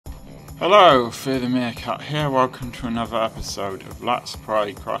Hello, Fear the Meerkat here. Welcome to another episode of Let's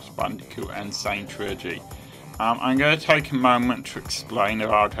Play Crash Bandicoot and Sane Trilogy. I'm going to take a moment to explain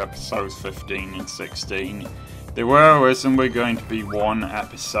about episodes 15 and 16. There were originally going to be one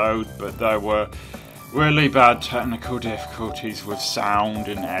episode, but there were really bad technical difficulties with sound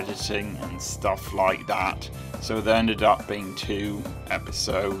and editing and stuff like that. So there ended up being two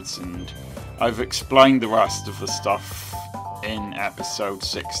episodes, and I've explained the rest of the stuff in episode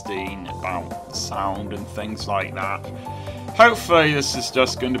 16 about sound and things like that. Hopefully this is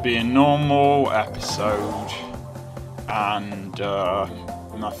just going to be a normal episode and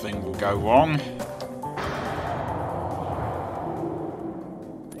nothing will go wrong.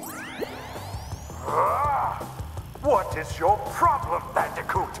 What is your problem,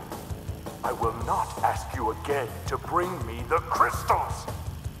 Bandicoot? I will not ask you again to bring me the crystals.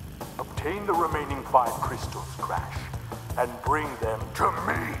 Obtain the remaining 5 crystals, Crash, and bring them to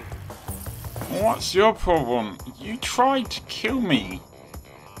me. What's your problem? You tried to kill me.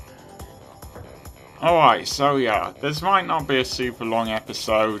 Alright, so yeah, this might not be a super long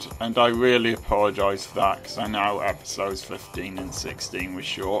episode, and I really apologise for that, because I know episodes 15 and 16 were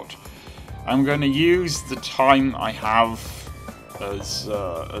short. I'm going to use the time I have as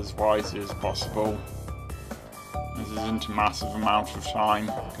wisely as possible. This isn't a massive amount of time,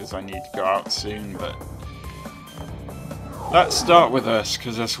 because I need to go out soon, but let's start with this,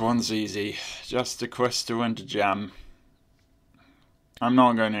 because this one's easy. Just a crystal and a gem. I'm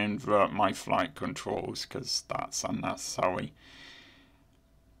not going to invert my flight controls, because that's unnecessary.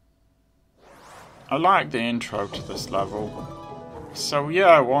 I like the intro to this level. So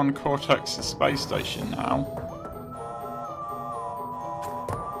yeah, we're on Cortex's space station now.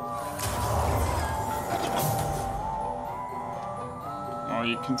 Well,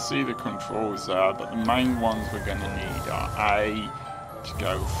 you can see the controls there, but the main ones we're going to need are A to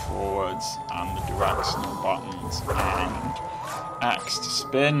go forwards, and the directional buttons, and X to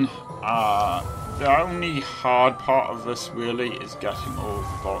spin. The only hard part of this really is getting all of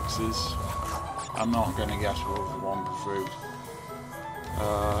the boxes. I'm not going to get all of the one through.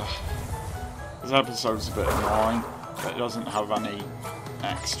 This episode's a bit annoying, but it doesn't have any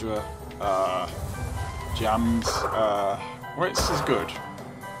extra gems, which is good.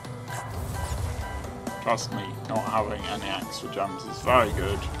 Trust me, not having any extra gems is very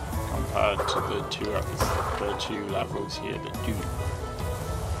good compared to the two levels here that do.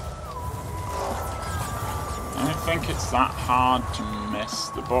 I don't think it's that hard to miss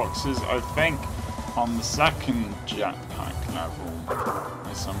the boxes. I think on the second jetpack level,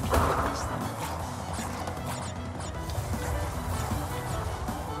 I sometimes miss them.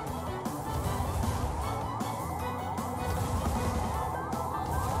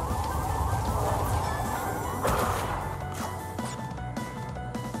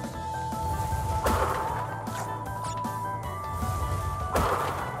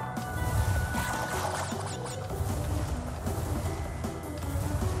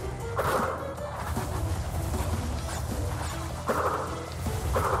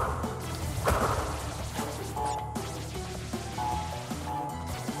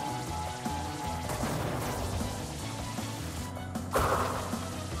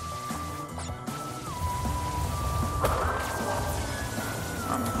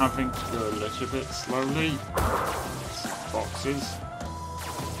 Having to go a little bit slowly. Boxes.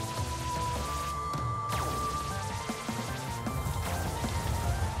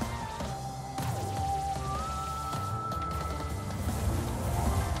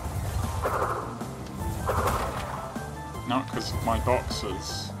 Not because of my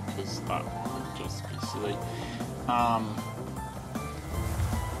boxes, because that would just be silly.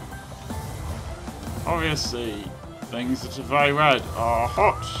 Obviously, things that are very red are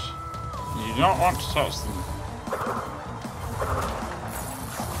hot. You do not want to touch them.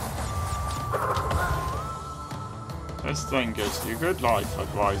 This thing gives you good life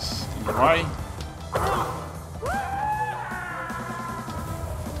advice in a way.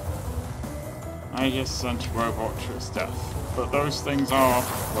 I just sent a robot to its death. But those things are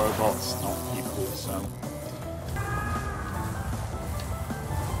robots, not people, so.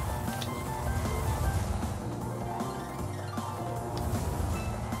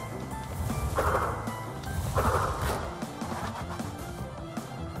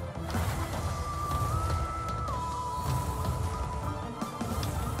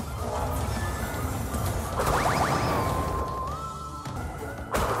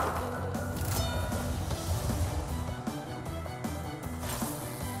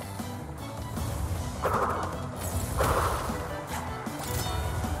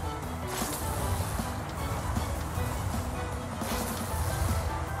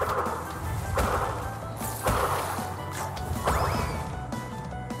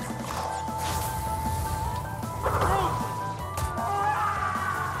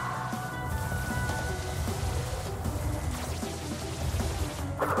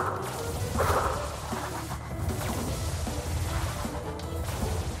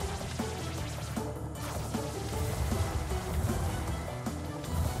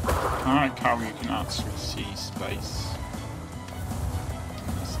 how you can actually see space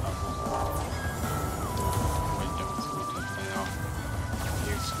in this level. Windows look like they are.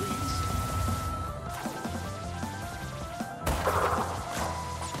 View screens.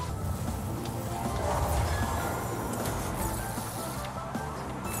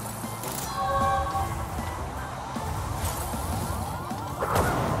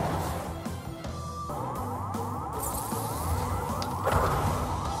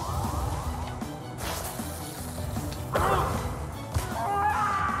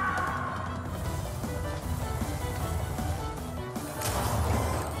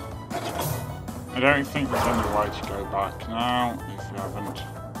 I don't think there's any way to go back now if you haven't.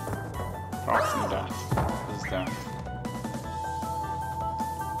 Apart from death. There's death.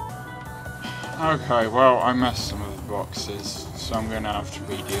 Okay, well, I messed some of the boxes, so I'm going to have to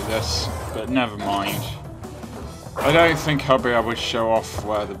redo this, but never mind. I don't think I'll be able to show off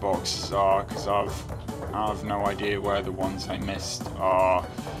where the boxes are, because I have no idea where the ones I missed are.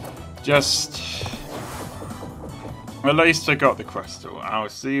 Just... At least I got the crystal. I'll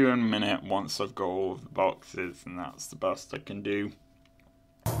see you in a minute once I've got all of the boxes, and that's the best I can do.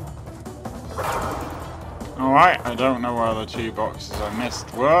 Alright, I don't know where the 2 boxes I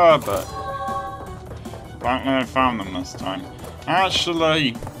missed were, but apparently I found them this time.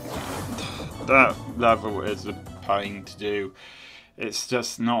 Actually, that level is a pain to do. It's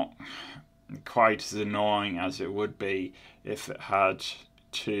just not quite as annoying as it would be if it had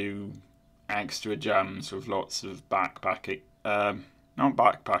 2 extra gems with lots of backpacking. Not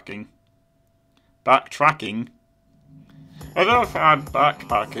backpacking. Backtracking. I don't know if I had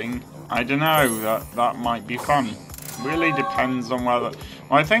backpacking. I don't know. That might be fun. Really depends on whether...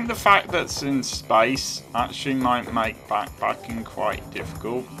 Well, I think the fact that it's in space actually might make backpacking quite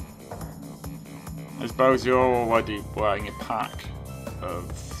difficult. I suppose you're already wearing a pack of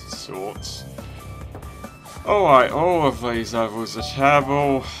sorts. Alright, all of these levels are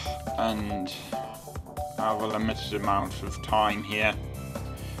terrible, and I have a limited amount of time here.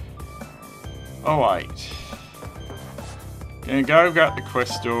 Alright. Gonna go get the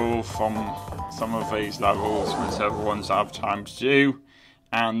crystal from some of these levels, whichever ones I have time to do,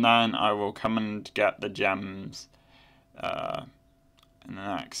 and then I will come and get the gems in the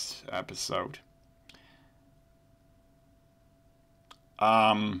next episode.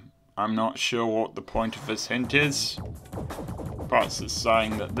 I'm not sure what the point of this hint is. Perhaps it's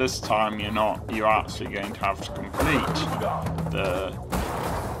saying that this time you're actually going to have to complete the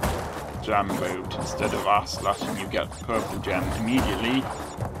gem route instead of us letting you get the purple gem immediately,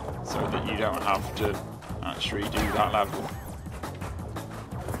 so that you don't have to actually do that level.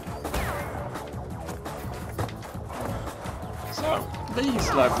 So,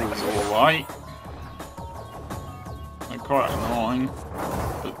 these levels are alright. They're quite annoying,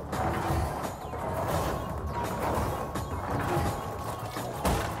 but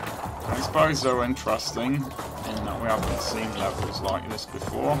I suppose they're interesting in that we haven't seen levels like this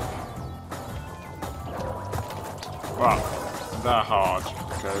before. Well, they're hard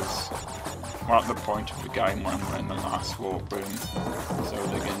because we're at the point of the game when we're in the last warp room, so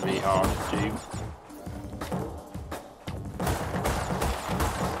they're going to be hard to do.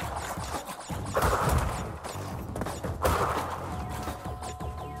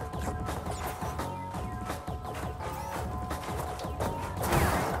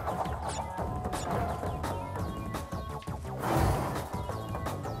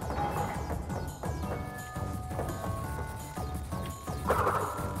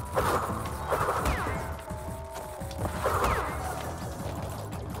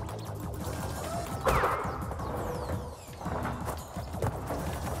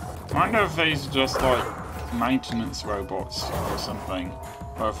 I wonder if these are just like maintenance robots or something,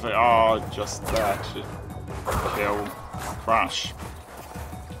 or if they are just there to kill Crash.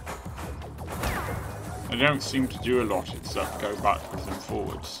 They don't seem to do a lot except go backwards and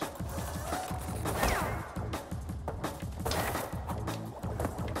forwards.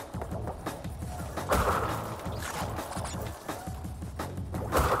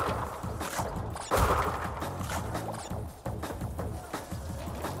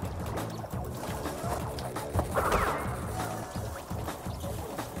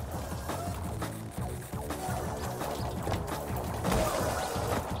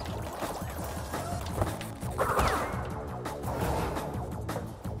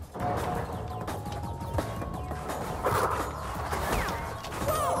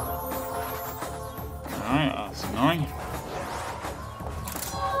 That's annoying.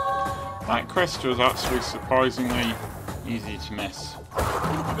 That crystal is actually surprisingly easy to miss.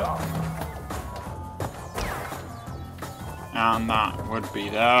 And that would be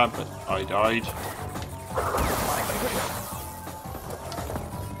there, but I died.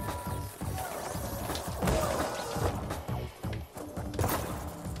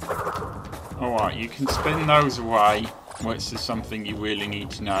 Alright, you can spin those away, which is something you really need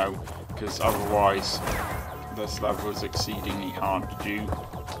to know, because otherwise this level is exceedingly hard to do.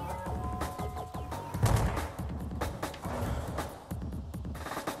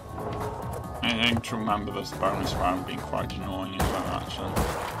 I seem to remember this bonus round being quite annoying as well, actually.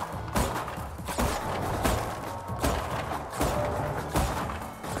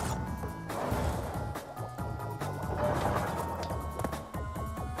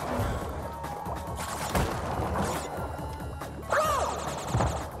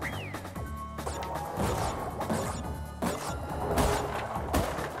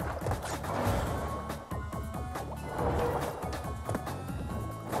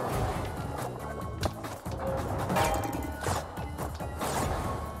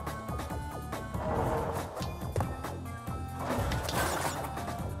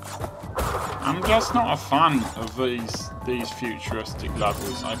 I'm just not a fan of these futuristic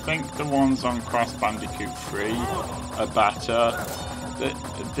levels. I think the ones on Crash Bandicoot 3 are better.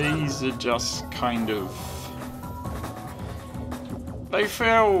 These are just kind of... they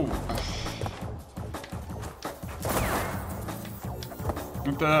feel...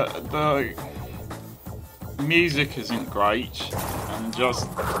 the music isn't great, and just...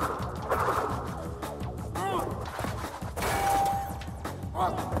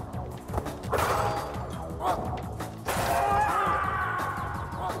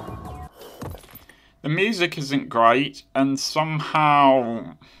 the music isn't great, and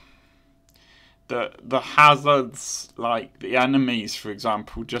somehow the hazards, like the enemies, for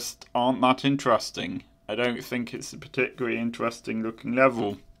example, just aren't that interesting. I don't think it's a particularly interesting looking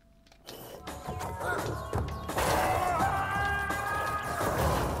level.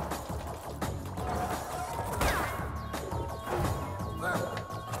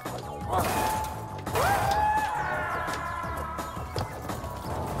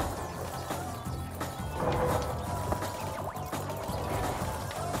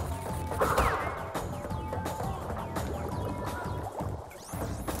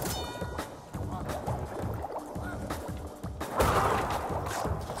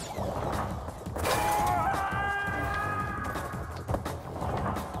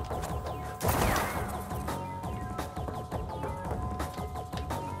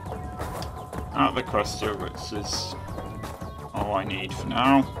 At the crystal, which is all I need for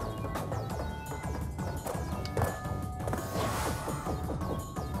now.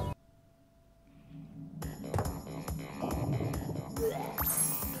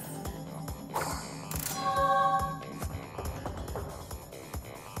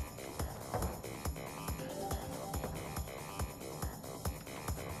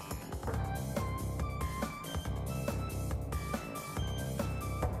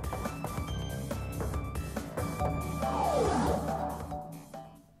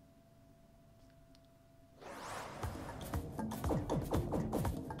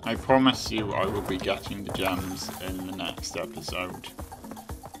 I promise you I will be getting the gems in the next episode.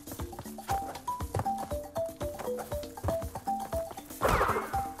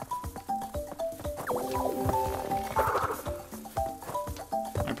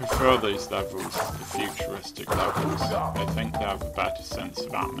 I prefer these levels to the futuristic levels. I think they have a better sense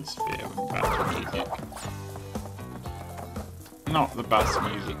of atmosphere and better music. Not the best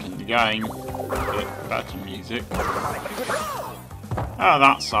music in the game, but better music. Oh,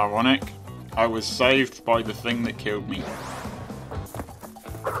 that's ironic. I was saved by the thing that killed me.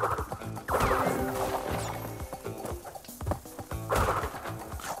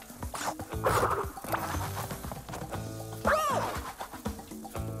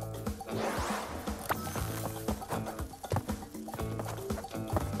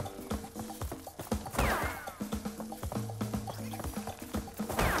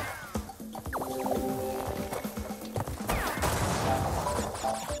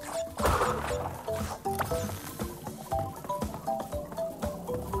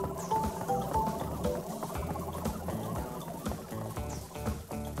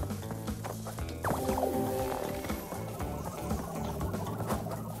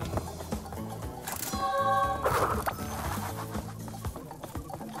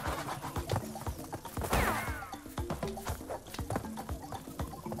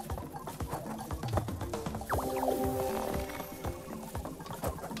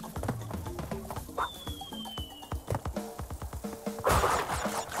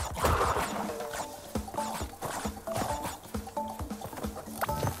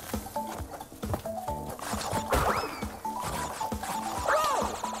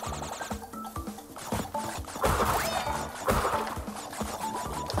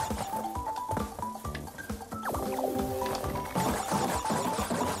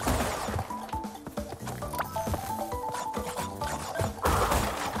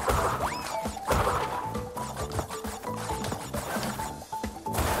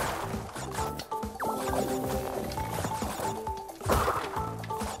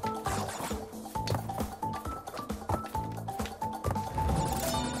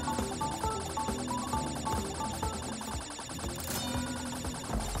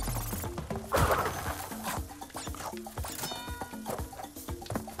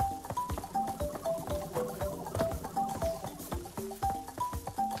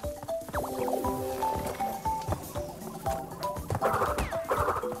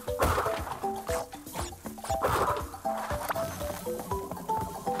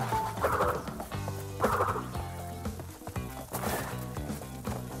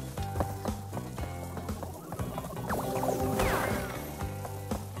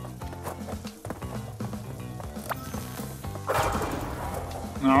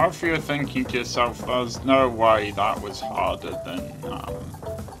 Now, if you're thinking to yourself, there's no way that was harder than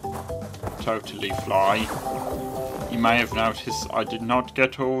Totally Fly, you may have noticed I did not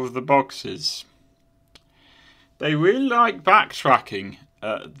get all of the boxes. They really like backtracking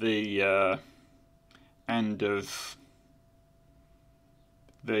at the end of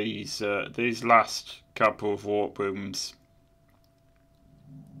these last couple of warp rooms.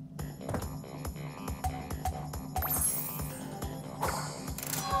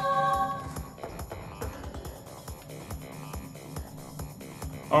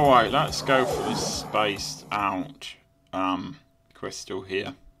 Alright, let's go for the spaced out crystal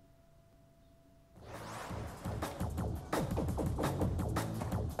here.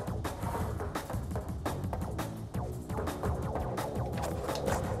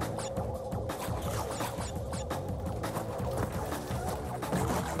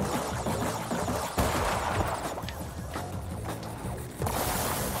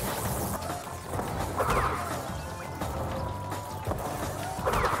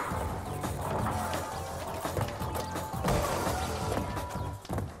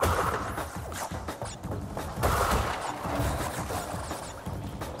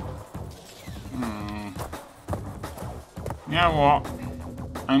 You know what?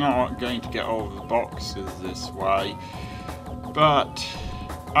 I'm not going to get all the boxes this way, but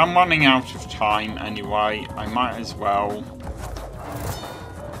I'm running out of time anyway. I might as well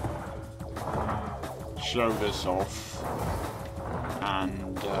show this off and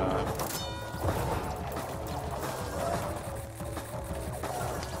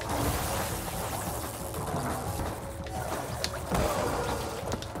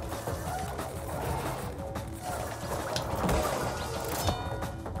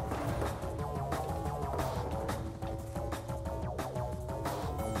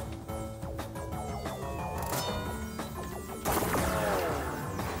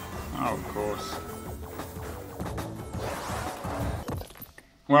of course.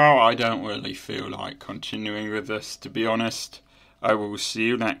 Well, I don't really feel like continuing with this, to be honest. I will see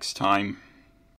you next time.